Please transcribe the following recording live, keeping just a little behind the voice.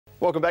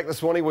Welcome back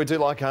this morning. We do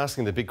like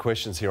asking the big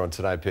questions here on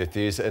Today Perth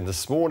News, and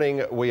this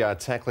morning we are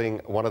tackling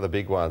one of the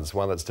big ones,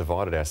 one that's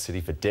divided our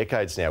city for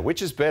decades now.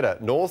 Which is better,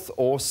 north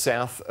or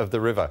south of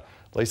the river?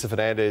 Lisa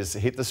Fernandez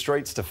hit the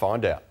streets to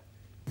find out.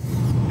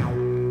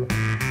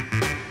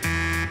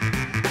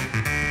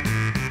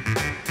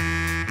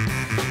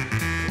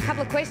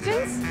 Couple of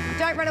questions.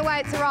 Don't run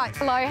away, it's all right.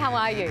 Hello, how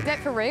are you? Is that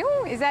for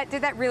real? Did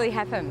that really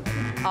happen?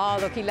 Oh,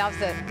 look, he loves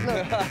it.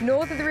 Look,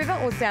 north of the river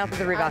or south of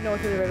the river?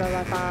 North of the river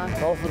by far.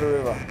 North of the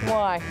river.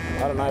 Why? I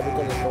don't know,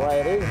 because it's the way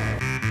it is.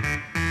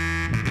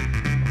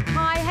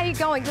 Hi, how you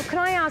going? Look, can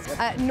I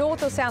ask,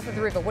 north or south of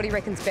the river, what do you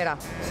reckon's better?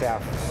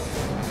 South.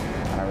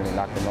 I don't really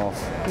like the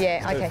north. Yeah,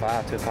 it's okay. Too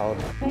far, too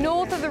cold.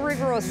 North of the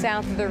river or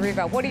south of the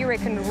river, what do you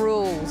reckon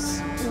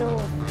rules?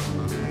 North.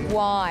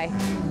 Why?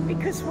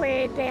 Because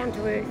we're down to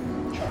earth.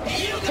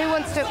 Who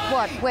wants to,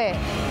 what, where?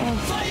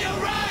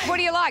 What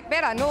do you like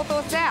better, north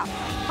or south?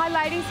 Hi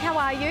ladies, how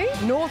are you?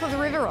 North of the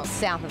river or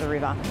south of the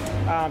river?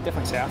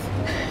 Definitely south.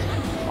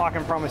 I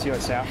can promise you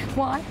it's south.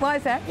 Why? Why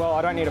is that? Well,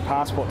 I don't need a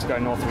passport to go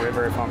north of the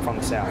river if I'm from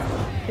the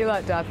south. You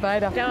like Darth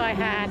Vader? Die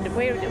hard.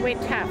 We're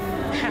tough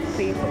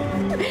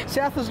people.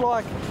 South is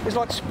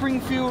like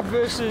Springfield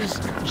versus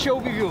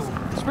Shelbyville.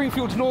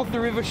 Springfield's north of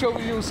the river,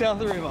 Shelbyville's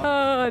south of the river.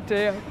 Oh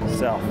dear.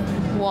 South.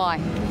 Why?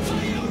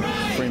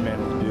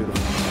 Fremantle's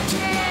beautiful.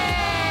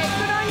 Yeah,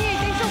 good on you.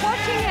 Thanks for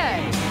watching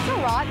it. It's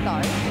all right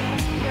though.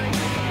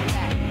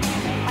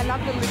 I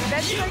love the lift.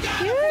 That's so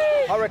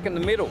cute. I reckon the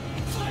middle.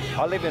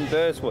 I live in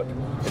Burswood.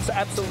 It's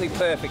absolutely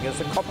perfect. It's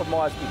a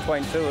compromise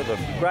between two of them.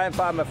 Graham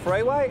Farmer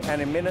Freeway,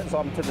 and in minutes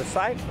I'm to the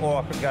Saint, or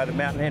I could go to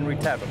Mountain Henry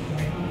Tavern.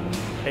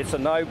 It's a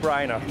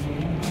no-brainer.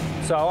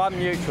 So I'm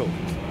neutral.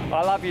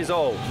 I love yous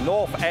all,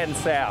 north and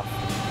south.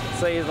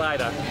 See you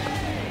later.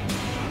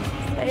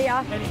 See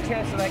ya. Any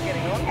chance of that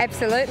getting on?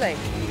 Absolutely.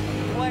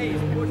 Please,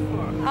 push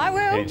for it. I will.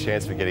 Any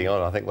chance for getting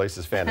on? I think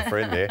Lisa's found a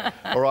friend there.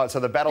 All right, so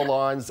the battle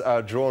lines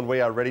are drawn.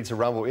 We are ready to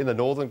rumble. In the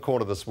northern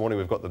corner this morning,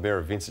 we've got the Mayor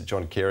of Vincent,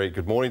 John Carey.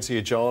 Good morning to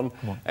you, John.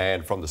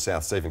 And from the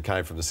south, Stephen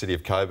Kane from the city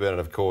of Coburn. And,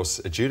 of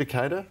course,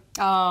 adjudicator,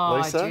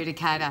 Lisa.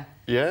 Adjudicator.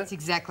 Yeah? That's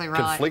exactly right.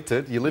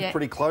 Conflicted. You live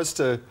pretty close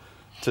to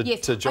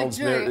John's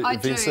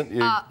Vincent.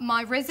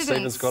 My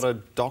residence. Stephen's got a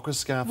Docker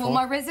scarf on. Well,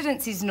 my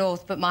residence is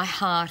north, but my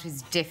heart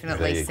is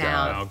definitely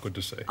south. Oh, good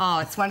to see. Oh,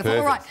 it's wonderful.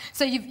 Perfect. All right,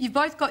 so you've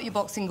both got your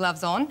boxing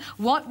gloves on.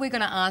 What we're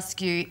going to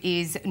ask you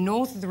is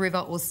north of the river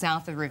or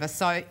south of the river.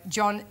 So,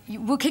 John,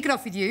 we'll kick it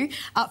off with you.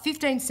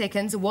 15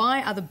 seconds.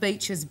 Why are the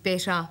beaches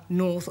better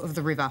north of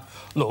the river?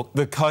 Look,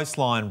 the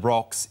coastline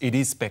rocks. It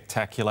is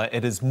spectacular.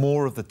 It is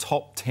more of the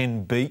top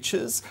 10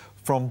 beaches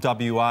from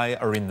WA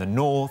are in the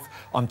north.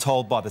 I'm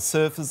told by the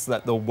surfers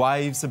that the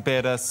waves are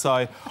better,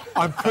 so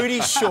I'm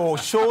pretty sure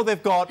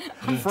they've got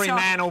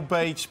Fremantle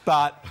Beach,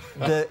 but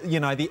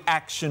the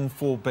action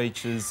for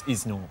beaches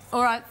is north.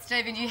 All right,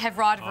 Stephen, you have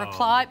right of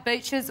reply.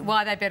 Beaches,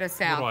 why are they better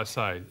south? What do I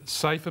say?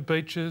 Safer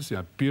beaches,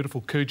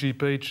 beautiful Coogee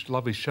Beach,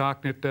 lovely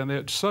shark net down there.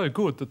 It's so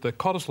good that the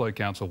Cottesloe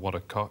Council want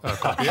to copy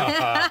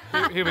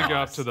it. Here we go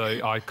up to the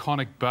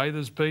iconic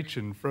Bathers Beach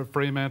in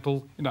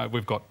Fremantle.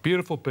 We've got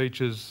beautiful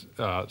beaches,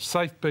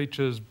 safe beaches,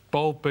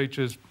 bold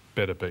beaches,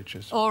 better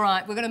beaches. All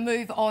right, we're going to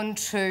move on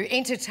to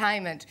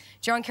entertainment.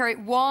 John Carey,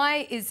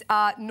 why is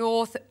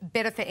north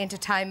better for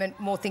entertainment,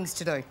 more things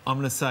to do? I'm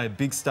going to say a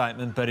big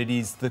statement, but it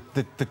is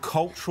the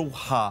cultural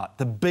heart,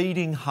 the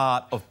beating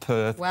heart of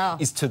Perth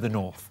is to the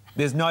north.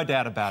 There's no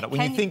doubt about it.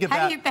 When you think about...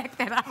 How do you back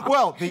that up?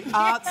 Well, the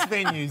arts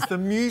venues, the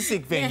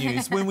music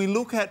venues, when we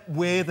look at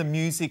where the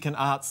music and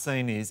arts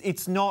scene is,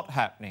 it's not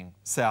happening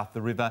south of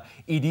the river.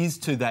 It is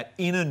to that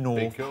inner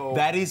north.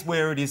 That is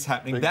where it is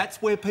happening.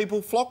 That's where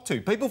people flock to.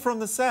 People from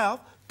the south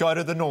go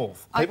to the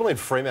north. People in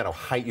Fremantle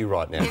hate you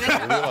right now.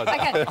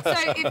 OK,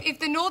 so if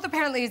the north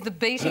apparently is the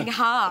beating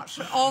heart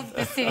of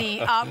the city,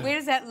 where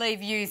does that leave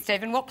you,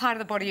 Stephen? What part of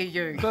the body are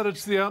you? But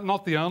it's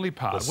not the only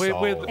part.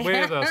 We're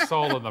the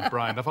soul and the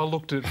brain. If I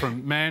looked at it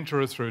from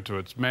Mandurah through to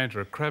its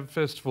Mandurah Crab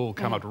Festival,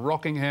 come up to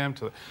Rockingham,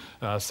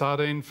 to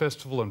Sardine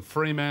Festival and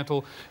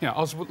Fremantle. I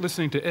was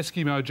listening to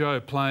Eskimo Joe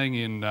playing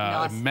in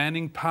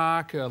Manning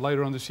Park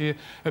later on this year.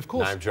 Of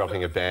course...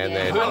 Name-dropping a band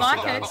there. I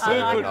like it.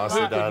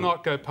 Who could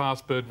not go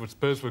past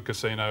Burswood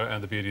Casino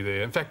and the beauty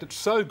there? In fact, it's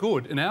so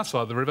good in our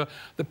side of the river,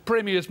 the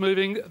Premier's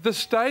moving the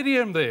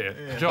stadium there,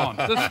 John.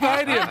 The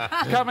stadium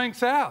coming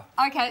south.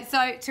 OK,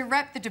 so to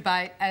wrap the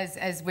debate,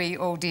 as we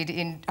all did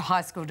in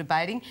high school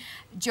debating,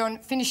 John,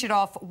 finish it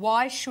off.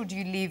 Why should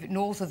you live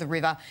north of the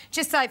river?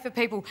 Just say for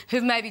people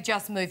who've maybe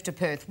just moved to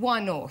Perth, why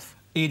north?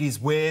 It is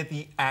where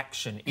the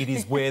action, it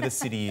is where the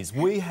city is.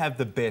 We have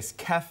the best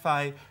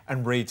cafe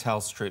and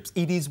retail strips.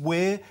 It is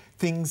where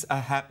things are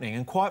happening.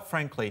 And quite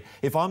frankly,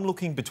 if I'm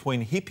looking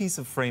between hippies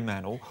of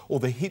Fremantle or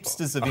the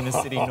hipsters of inner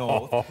city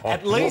north,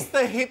 at least the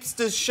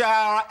hipsters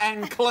shower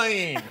and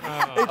clean.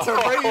 It's a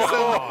reason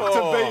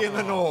to be in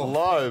the north.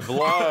 Low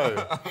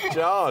blow.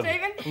 John.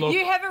 Stephen,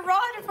 you have a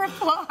right of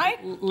reply.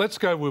 Let's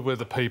go with where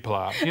the people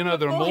are.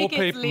 There are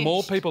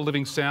more people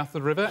living south of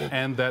the river,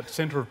 and that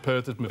centre of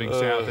Perth is moving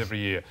south every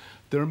year.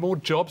 There are more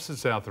jobs in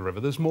south of the river.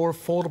 There's more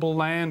affordable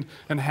land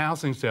and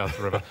housing south of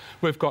the river.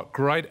 We've got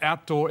great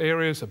outdoor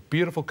areas, a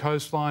beautiful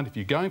coastline. If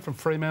you're going from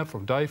Fremantle,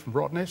 from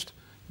Rottnest,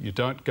 you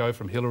don't go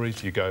from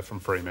Hillary's, you go from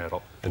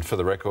Fremantle. And for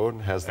the record,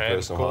 how's the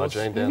personal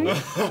hygiene down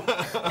there?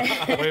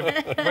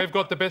 we've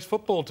got the best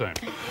football team.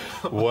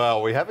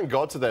 Well, we haven't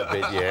got to that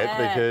bit yet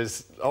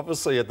because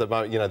obviously at the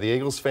moment, you know, the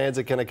Eagles fans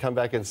are going to come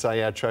back and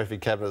say our trophy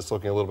cabinet's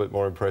looking a little bit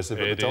more impressive.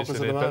 But the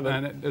Dockers at the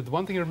moment. And the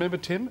one thing you remember,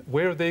 Tim,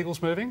 where are the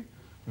Eagles moving?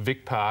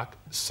 Vic Park,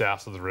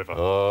 south of the river.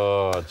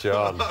 Oh,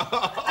 John.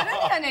 I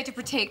don't think I need to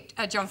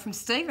protect John from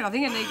Stephen. I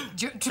think I need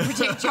to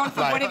protect John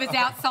from whatever's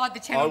outside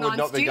the Channel 9 I would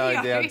not studio. be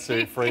going down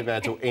to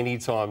Fremantle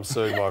anytime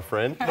soon, my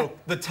friend. Look,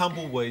 the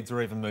tumbleweeds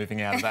are even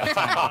moving out of that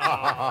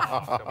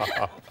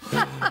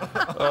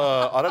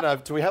I don't know.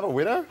 Do we have a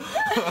winner?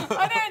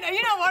 I don't know.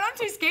 You know what? I'm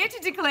too scared to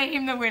declare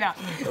him the winner.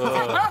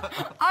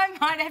 I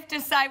might have to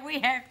say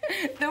we have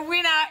the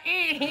winner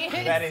is...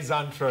 That is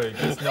untrue.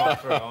 Just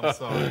not true. I'm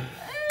sorry.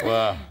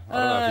 Well, I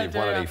don't know if you've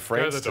won any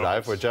friends today,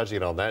 if we're judging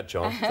it on that,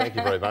 John. Thank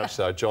you very much.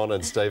 So, John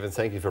and Stephen,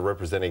 thank you for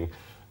representing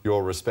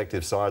your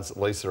respective sides.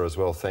 Lisa as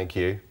well, thank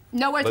you.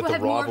 No worries, Let we'll the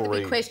have more of the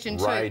rivalry big question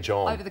too rage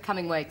on. over the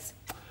coming weeks.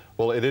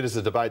 Well, it is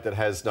a debate that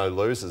has no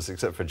losers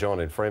except for John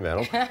in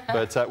Fremantle.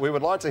 But we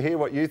would like to hear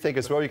what you think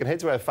as well. You can head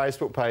to our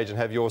Facebook page and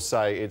have your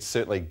say. It's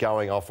certainly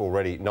going off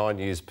already. 9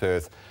 News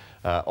Perth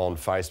on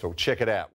Facebook. Check it out.